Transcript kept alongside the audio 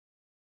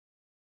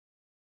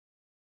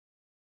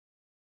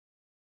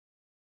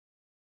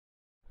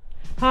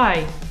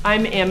Hi,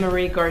 I'm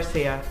Annmarie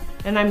Garcia,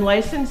 and I'm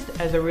licensed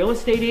as a real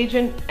estate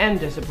agent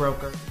and as a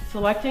broker.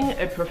 Selecting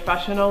a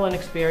professional and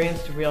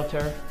experienced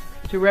realtor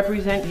to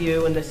represent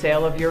you in the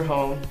sale of your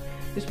home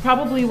is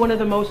probably one of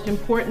the most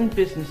important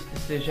business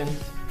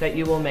decisions that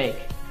you will make.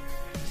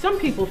 Some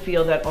people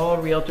feel that all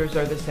realtors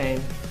are the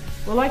same.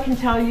 Well, I can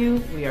tell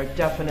you, we are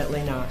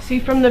definitely not. See,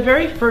 from the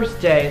very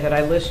first day that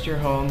I list your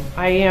home,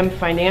 I am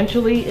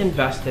financially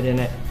invested in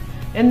it.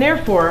 And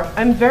therefore,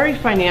 I'm very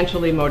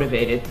financially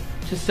motivated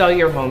to sell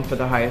your home for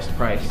the highest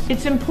price.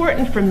 It's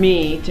important for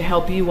me to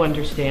help you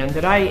understand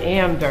that I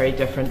am very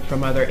different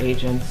from other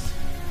agents.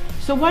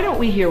 So why don't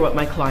we hear what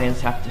my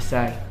clients have to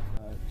say?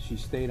 She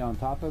stayed on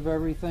top of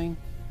everything.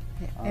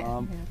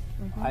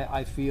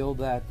 I feel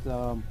that,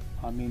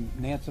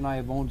 Nance and I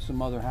have owned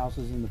some other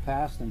houses in the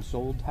past and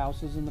sold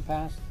houses in the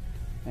past,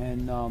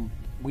 and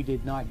we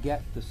did not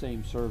get the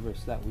same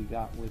service that we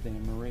got with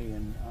Annmarie,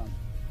 and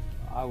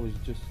I was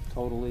just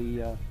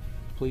totally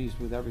pleased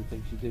with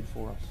everything she did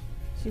for us.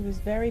 She was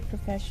very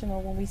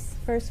professional. When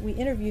we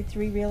interviewed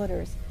 3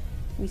 realtors.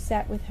 We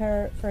sat with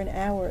her for an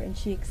hour and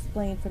she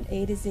explained from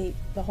A to Z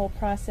the whole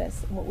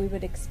process and what we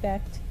would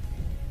expect.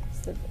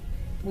 So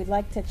we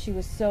liked that she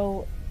was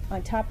so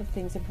on top of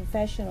things and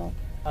professional.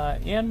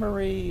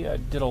 Annmarie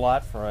did a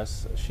lot for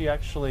us. She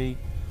actually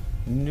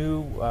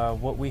knew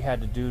what we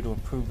had to do to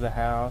improve the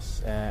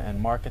house and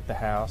market the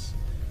house,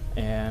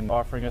 and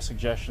offering us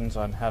suggestions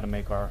on how to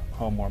make our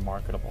home more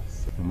marketable.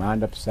 We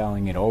wound up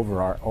selling it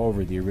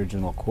over the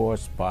original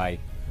cost by,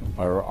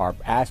 or our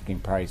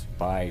asking price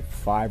by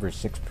 5 or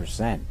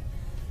 6%.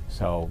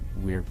 So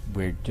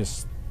we're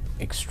just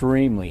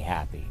extremely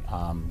happy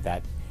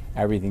that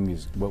everything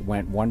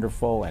went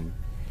wonderful, and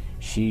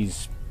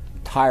she's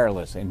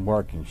tireless in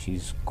working.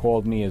 She's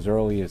called me as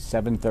early as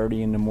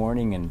 7:30 in the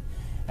morning and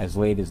as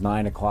late as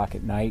 9 o'clock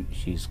at night.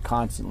 She's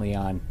constantly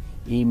on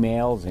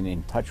emails and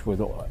in touch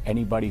with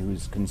anybody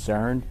who's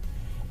concerned,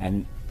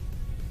 and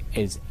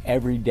is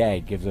every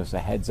day gives us a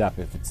heads up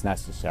if it's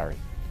necessary.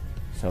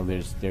 So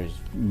there's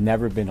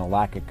never been a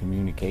lack of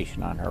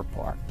communication on her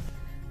part.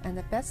 And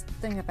the best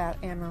thing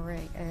about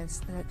Annmarie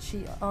is that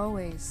she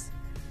always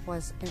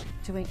was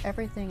doing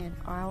everything in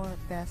our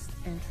best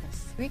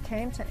interest. We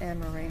came to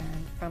Annmarie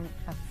from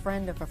a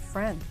friend of a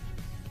friend,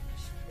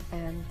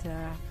 and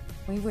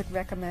we would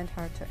recommend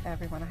her to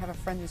everyone. I have a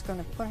friend who's going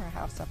to put her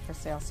house up for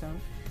sale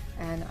soon,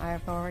 and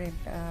I've already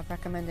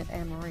recommended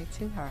Annmarie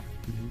to her.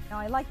 Now,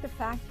 I like the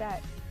fact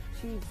that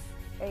she's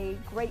a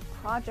great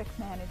project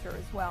manager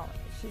as well.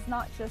 She's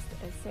not just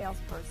a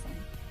salesperson.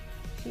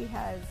 She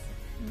has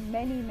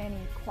many, many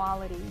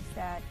qualities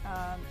that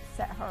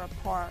set her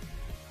apart.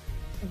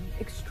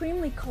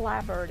 Extremely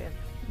collaborative,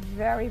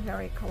 very,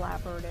 very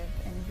collaborative,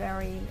 and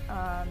very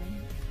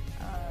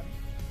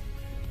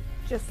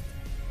just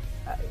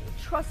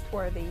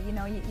trustworthy. You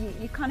know,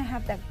 you kind of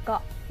have that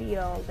gut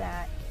feel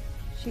that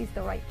she's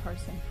the right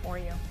person for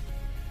you.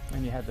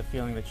 And you had the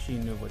feeling that she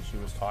knew what she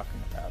was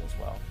talking about as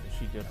well, that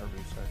she did her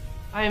research.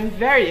 I am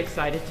very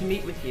excited to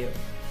meet with you.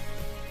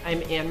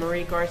 I'm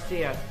Annmarie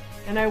Garcia,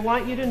 and I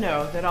want you to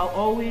know that I'll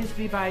always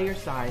be by your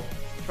side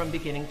from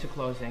beginning to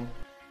closing.